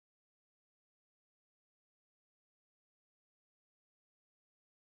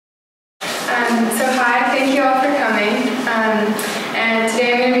So hi, thank you all for coming. And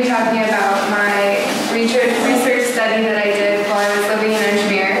today I'm going to be talking about my research study that I did while I was living in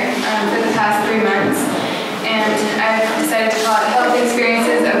Ajmer for the past 3 months. And I've decided to call it Health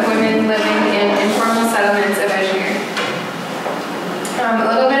Experiences of Women Living in Informal Settlements of Ajmer. A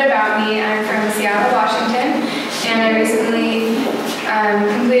little bit about me: I'm from Seattle, Washington, and I recently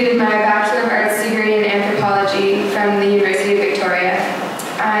completed my Bachelor of Arts degree in anthropology from the University of Victoria.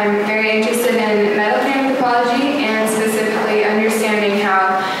 I'm very interested in medical anthropology and specifically understanding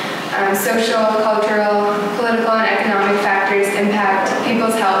how social, cultural, political, and economic factors impact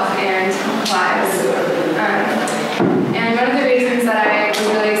people's health and lives. And one of the reasons that I was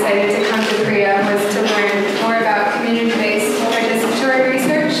really excited to come to PRIA was to learn more about community-based participatory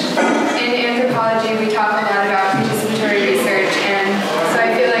research. In anthropology, we talk a lot about participatory research, and so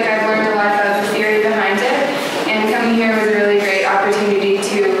I feel like I've learned a lot about the theory behind it, and coming here was a really great opportunity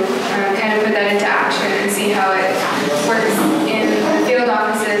to kind of put that into action and see how it works in the field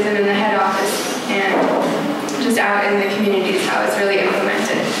offices and in the head office and just out in the communities, how it's really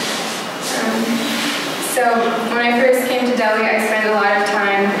implemented. So when I first came to Delhi, I spent a lot of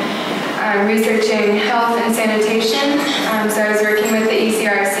time researching health and sanitation. So I was working with the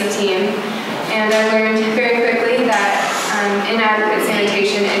ECRC team, and I learned very quickly that inadequate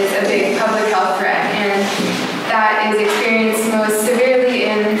sanitation is a big public health threat, and that is experienced most severely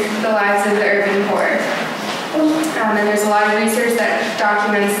in the lives of the urban poor. And there's a lot of research that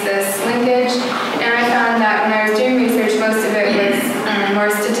documents this linkage, and I found that when I was doing research, most of it was more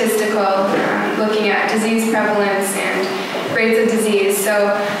statistical, looking at disease prevalence and rates of disease.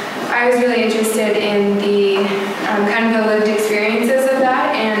 So I was really interested in the kind of the lived experiences of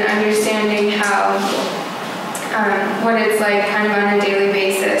that and understanding how what it's like kind of on a daily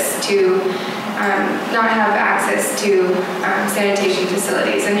basis to not have access to sanitation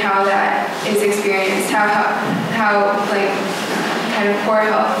facilities, and how that is experienced, how like kind of poor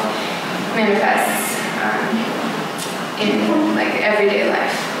health manifests in like everyday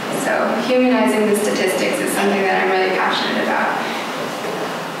life. So humanizing the statistics is something that I'm really passionate about.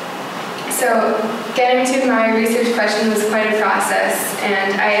 So getting to my research question was quite a process,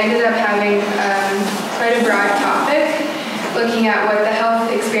 and I ended up having quite a broad topic, looking at what the health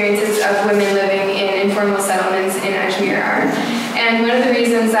experiences of women living in informal settlements in Ajmer are. And one of the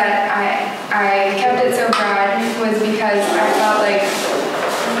reasons that I kept it so broad was because I felt like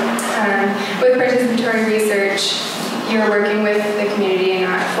with participatory research, you're working with the community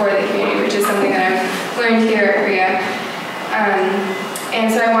and not for the community, which is something that I've learned here at PRIA. And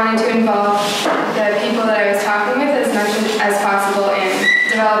so I wanted to involve the people that I was talking with as much as possible in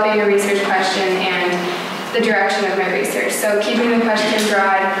developing a research question and the direction of my research. So keeping the question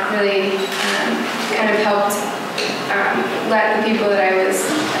broad really kind of helped let the people that I was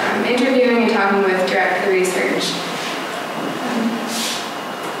interviewing and talking with direct the research.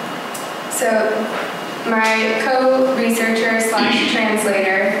 So my co-researcher /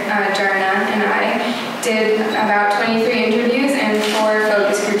 translator, Jarna, and I did about 23 interviews and 4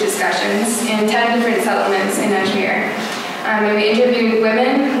 focus group discussions in 10 different settlements in Ajmer. And we interviewed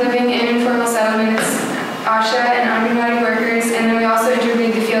women living in informal settlements, ASHA and Anganwadi workers, and then we also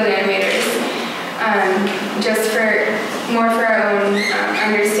interviewed the field animators, just for our own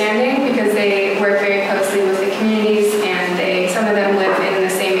understanding, because they work very closely with the communities, and some of them live in the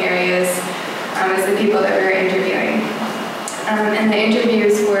same areas as the people that we were interviewing. And the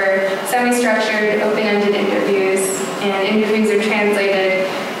interviews were semi-structured, open-ended interviews, and interviews are translated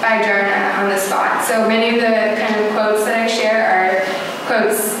by Jarna on the spot. So many of the kind of quotes that I share are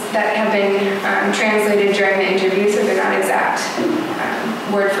quotes that have been translated during the interview, so they're not exact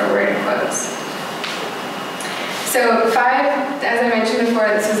word-for-word quotes. So as I mentioned before,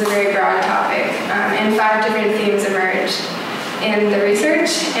 this was a very broad topic, and 5 different themes emerged in the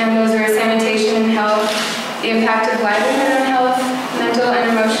research, and those were sanitation and health, the impact of livelihood on health, mental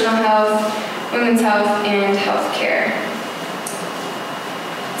and emotional health, women's health, and health care.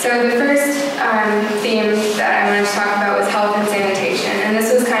 So the first theme that I wanted to talk about was health and sanitation, and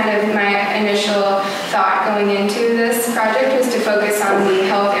this was kind of my initial thought going into this project, was to focus on the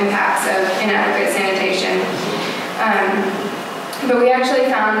health impacts of inadequate sanitation. But we actually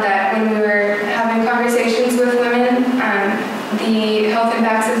found that when we were having conversations with women, the health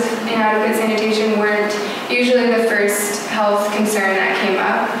impacts of inadequate sanitation weren't usually the first health concern that came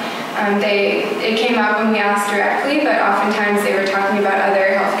up. It came up when we asked directly, but oftentimes they were talking about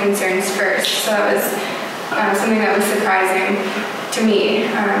other health concerns first. So that was something that was surprising to me.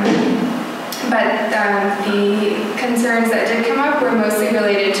 But the concerns that did come up were mostly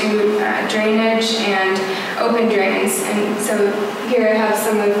related to drainage and open drains. And so here I have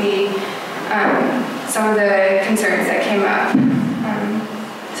some of the some of the concerns that came up.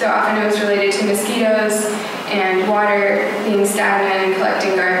 So often it was related to mosquitoes and water being stagnant and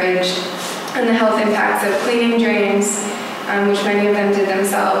collecting garbage, and the health impacts of cleaning drains, which many of them did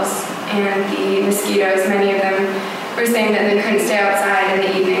themselves, and the mosquitoes, many of them were saying that they couldn't stay outside in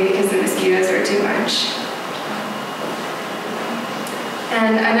the evening because the mosquitoes were too much.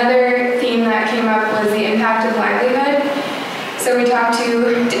 And another theme that came up was the impact of livelihood. So we talked to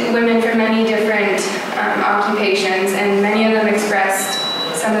women from many different occupations, and many of them expressed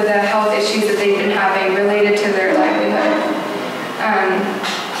some of the health issues that they've been having related to their livelihood.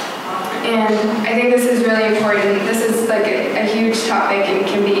 And I think this is really important. This is like a huge topic and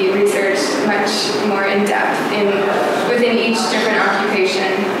can be researched much more in depth within each different occupation.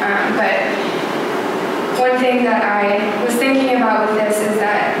 But one thing that I was thinking about with this is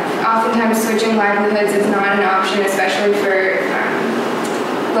that oftentimes switching livelihoods is not an option, especially for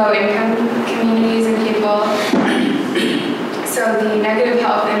low-income communities and people. So the negative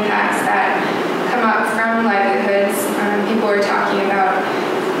health impacts that come up from livelihoods, people were talking about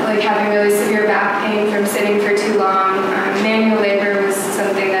like having really severe back pain from sitting for too long. Manual labor was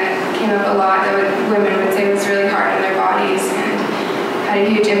something that came up a lot that women would say was really hard on their bodies and had a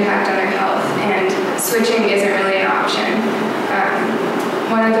huge impact on their health. And switching isn't really an option.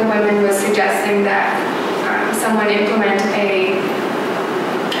 One of the women was suggesting that someone implement a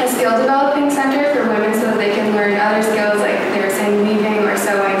skill developing center for women so that they can learn other skills, like they were saying weaving or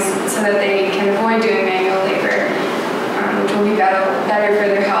sewing, so that they can avoid doing manual labor, which will be better for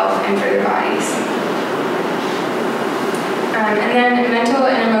their health and for their bodies. And then mental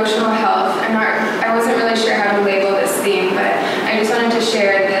and emotional health. I wasn't really sure how to label this theme, but I just wanted to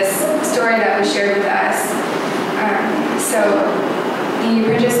share this story that was shared with us. So the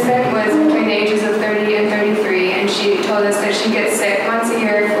participant was between the ages of 30 and 33, and she told us that she gets sick once a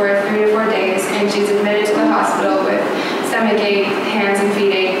year for 3 to 4 days, and she's admitted to the hospital with stomach ache, hands and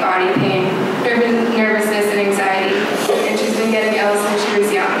feet ache, body pain, nervousness, and anxiety. And she's been getting ill since she was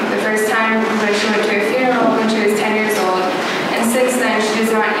young. The first time when she went to a funeral when she was 10 years old, and since then she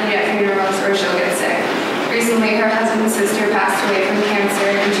does not eat at funerals or she'll get sick. Recently, her husband's sister passed away from cancer,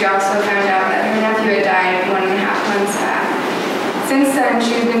 and she also found out that her nephew had died 1.5 months back. Since then,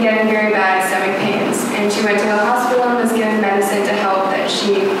 she's been getting very bad stomach pains, and she went to the hospital and was given medicine to help that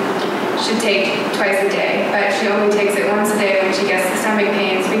she should take twice a day, but she only takes it once a day when she gets the stomach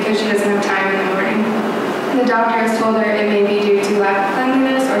pains because she doesn't have time in the morning. The doctor has told her it may be due to lack of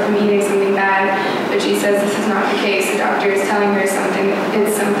cleanliness or from eating something bad, but she says this is not the case. The doctor is telling her something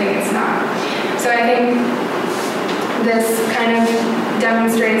it's not. So I think this kind of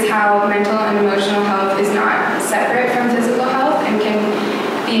demonstrates how mental and emotional health is not separate from physical health and can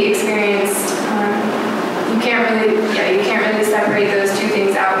be experienced. You can't really separate those two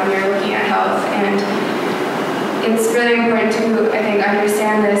things out when you're looking at health. And it's really important to, I think,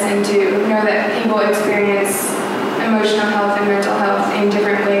 understand this and to know that people experience emotional health and mental health in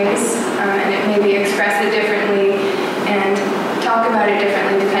different ways, and it maybe express it differently and talk about it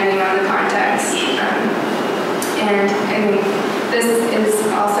differently depending on the context. And I think this is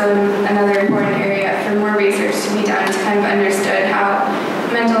also another important area for more research to be done to kind of understand how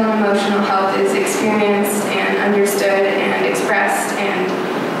mental and emotional health is experienced and understood and expressed and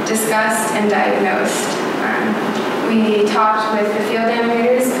discussed and diagnosed. We talked with the field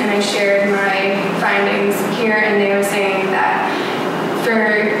animators, and I shared my findings here, and they were saying that for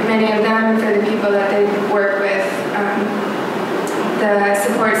many of them, for the people that they work with, the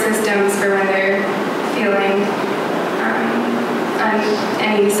support systems for when they're feeling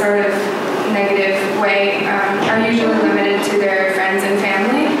any sort of negative way are usually limited to their friends and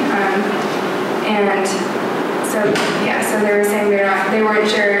family. And so they were saying they weren't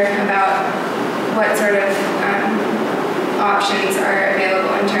sure about what sort of options are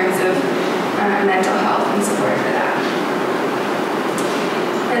available in terms of mental health and support for that.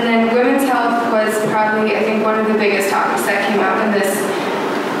 And then women's health was probably, I think, one of the biggest topics that came up in this.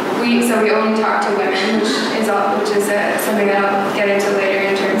 So we only talked to women, which is something that I'll get into later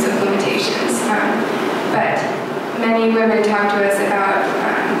in terms of limitations. But many women talked to us about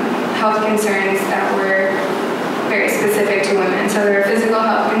health concerns that were very specific to women. So there are physical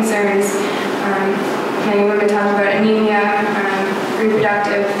health concerns. Many women talked about anemia,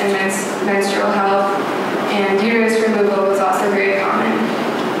 reproductive and menstrual health, and uterus removal was also very common.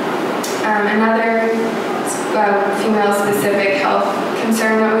 Another female-specific health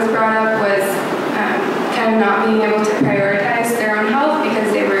concern that was brought up was kind of not being able to prioritize their own health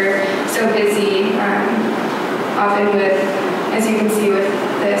because they were so busy, often with, as you can see with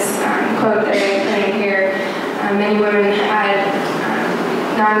this quote that I'm putting here, many women had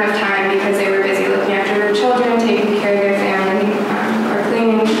not enough time because they were busy looking after their children, taking care of their family, or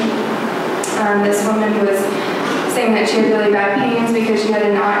cleaning. This woman was saying that she had really bad pains because she had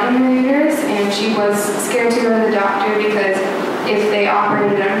a knot in her uterus, and she was scared to go to the doctor because if they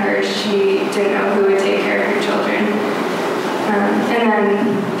operated on her, she didn't know who would take care of her children. And then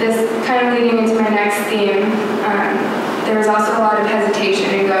this kind of leading into my next theme, there was also a lot of hesitation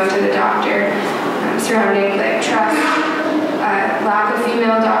in going to the doctor surrounding like trust, lack of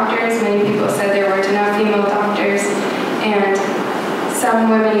female doctors. Many people said there weren't enough female doctors, and some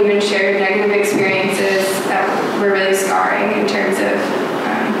women even shared negative experiences that were really scarring in terms of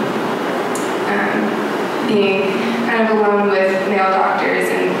being kind of alone with male doctors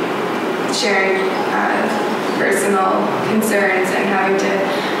and sharing personal concerns and having to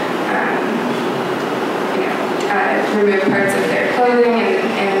remove parts of their clothing,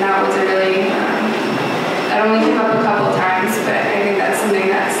 and that was a really, that only came up a couple times, but I think that's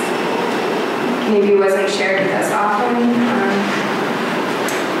something that's maybe wasn't shared with us often.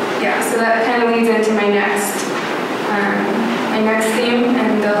 So that kind of leads into my next theme,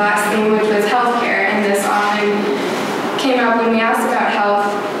 and the last theme, which was healthcare. And this often came up when we asked about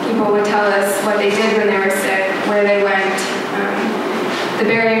health. People would tell us what they did when they were sick, where they went, the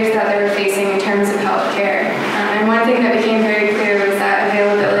barriers that they were facing in terms of healthcare. And one thing that became very clear was that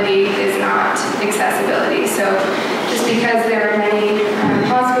availability is not accessibility. So just because there were many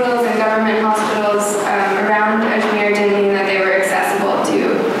hospitals and government hospitals around Ajmer didn't mean that they were accessible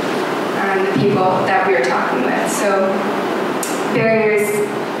to the people that we were talking with. So barriers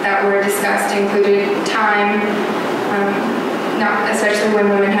that were discussed included time, especially when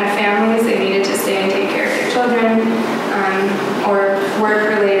women had families, they needed to stay and take care of their children, or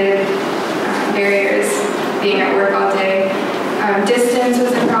work-related barriers, being at work all day. Distance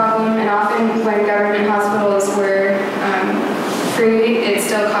was a problem, and often when government hospitals were free, it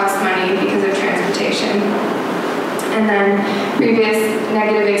still cost money because of transportation. And then previous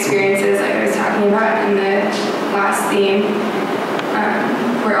negative experiences, like I was talking about in the last theme,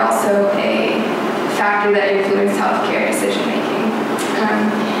 were also a factor that influenced healthcare decision-making.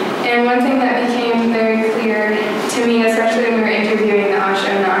 And one thing that became very clear to me, especially when we were interviewing the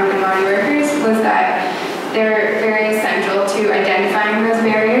ASHA and the Anganwadi workers, was that they're very essential to identifying those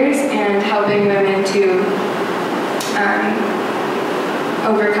barriers and helping women to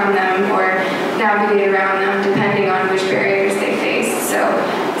overcome them or navigate around them depending on which barriers they face. So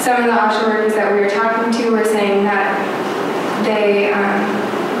some of the ASHA workers that we were talking to were saying that they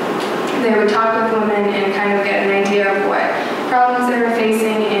would talk with women and kind of get an idea of what problems they were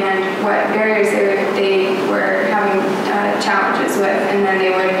facing and what barriers they were having challenges with, and then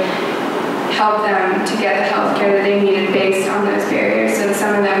they would help them to get the health care that they needed based on those barriers. So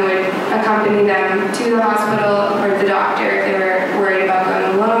some of them would accompany them to the hospital or the doctor if they were worried about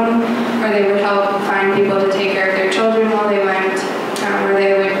going alone, or they would help find people to take care of their children while they went, or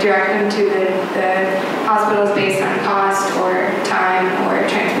they would direct them to the hospitals based on cost or time or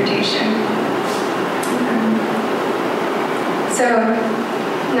transportation. So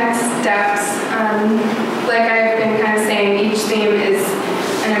next steps, like I've been kind of saying, each theme is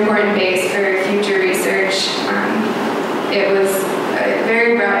an important base for future research. It was a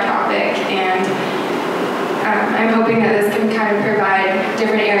very broad topic, and I'm hoping that this can kind of provide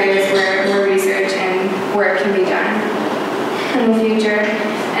different areas where more research and work can be done in the future.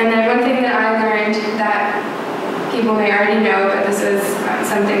 And then one thing that I learned that people may already know, but this was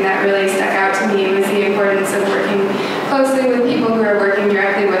something that really stuck out to me, was the importance of working closely with people who are working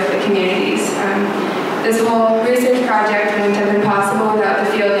directly with the communities. This whole research project wouldn't have been possible without the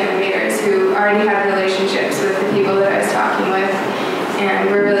field animators who already had relationships with the people that I was talking with, and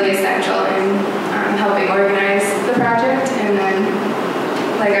were really essential in helping organize the project. And then,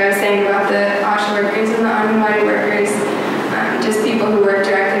 like I was saying about the ASHA workers and the Anganwadi workers, just people who work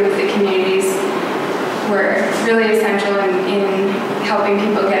directly with the communities were really essential in helping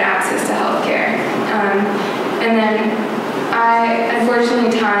people get access to healthcare. And then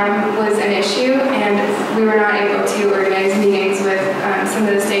unfortunately, time was an issue, and we were not able to organize meetings with some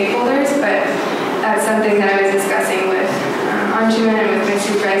of the stakeholders, but that's something that I was discussing with Ajmer and with my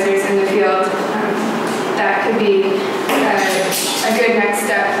supervisors in the field. That could be a good next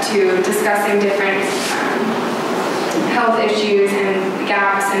step to discussing different health issues and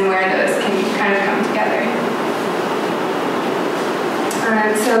gaps and where those can kind of come together.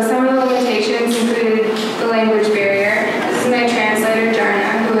 So some of the limitations included the language barrier. This is my translator,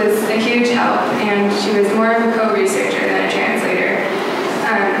 Jarna, who was a huge help, and she was more of a co-researcher than a translator.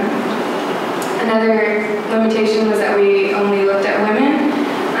 Another limitation was that we only looked at women,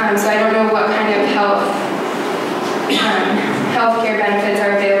 so I don't know what kind of healthcare benefits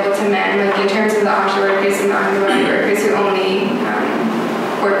are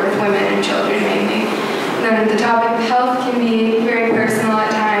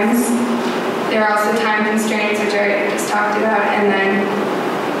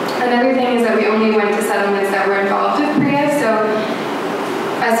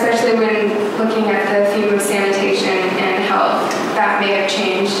looking at the theme of sanitation and how that may have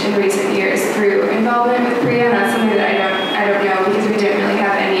changed in recent years through involvement with PRIA, and that's something that I don't know because we didn't really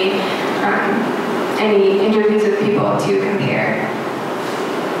have any interviews with people to compare.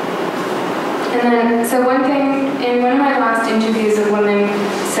 And then, so one thing, in one of my last interviews, a woman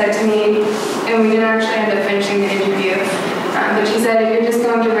said to me, and we didn't actually end up finishing the interview, but she said, if you're just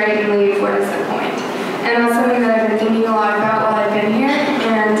going to write and leave, what is the point? And that's something that I've been thinking a lot about while I've been here,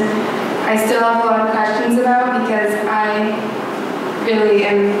 and I still have a lot of questions about because I really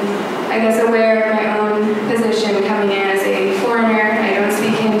am, I guess, aware of my own position coming in as a foreigner. I don't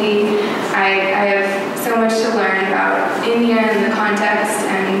speak Hindi. I have so much to learn about India and the context,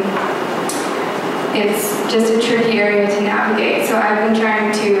 and it's just a tricky area to navigate. So I've been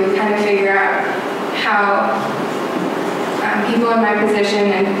trying to kind of figure out how people in my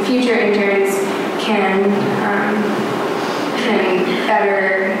position and future interns can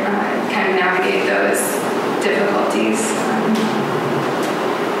better kind of navigate those difficulties.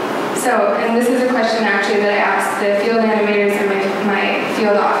 And this is a question actually that I asked the field animators in my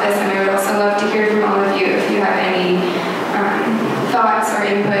field office, and I would also love to hear from all of you if you have any thoughts or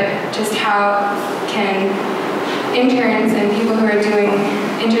input, just how can interns and people who are doing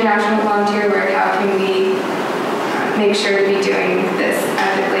international volunteer work, how can we make sure to be doing this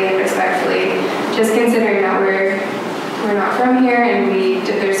ethically and respectfully, just considering that we're not from here and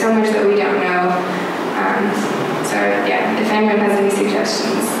there's so much that we don't know. So yeah, if anyone has any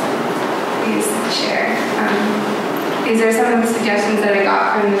suggestions, please share. These are some of the suggestions that I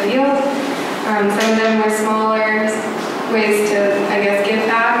got from the field. Some of them were smaller ways to, I guess, give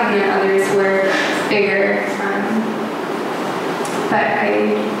back, and then others were bigger. But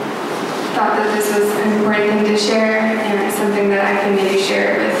I thought that this was an important thing to share, and it's something that I can maybe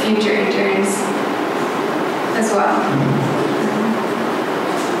share with future interns as well.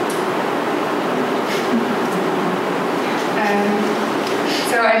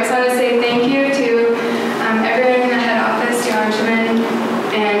 So I just want to say thank you to everyone in the head office, to Ajmer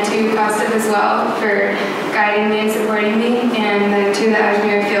and to Kostab as well for guiding me and supporting me, and then to the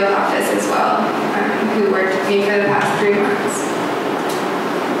Ajmer field office as well, who worked with me for